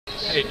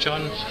Hey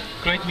John,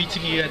 great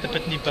meeting you at the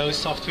Pitney Bowes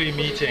software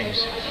meeting.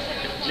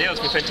 Neal, it's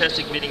been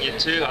fantastic meeting you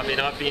too. I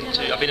mean, I've been at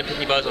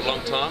Pitney Bowes a long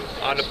time.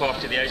 I look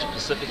after the Asia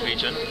Pacific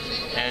region,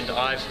 and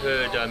I've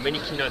heard many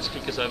keynote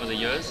speakers over the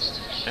years,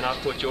 and I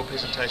thought your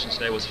presentation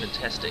today was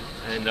fantastic.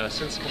 And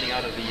since coming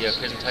out of the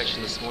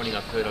presentation this morning,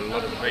 I've heard a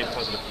lot of very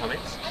positive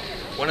comments.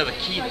 One of the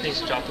key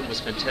things which I thought was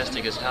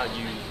fantastic is how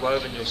you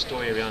wove in your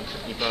story around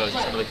Pitney Bowes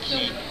and some of the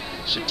key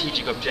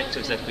strategic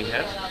objectives that we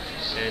have.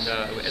 And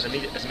as a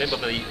member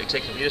of the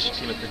executive leadership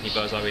team at Pitney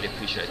Bowes, I really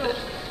appreciate that.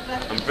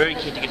 I'm very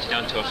keen to get you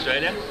down to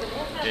Australia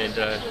and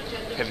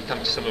have you come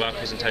to some of our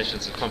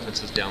presentations and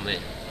conferences down there.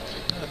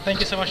 Thank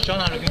you so much, John.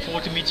 I'm looking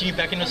forward to meeting you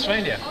back in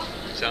Australia.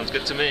 Sounds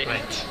good to me.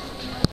 Right.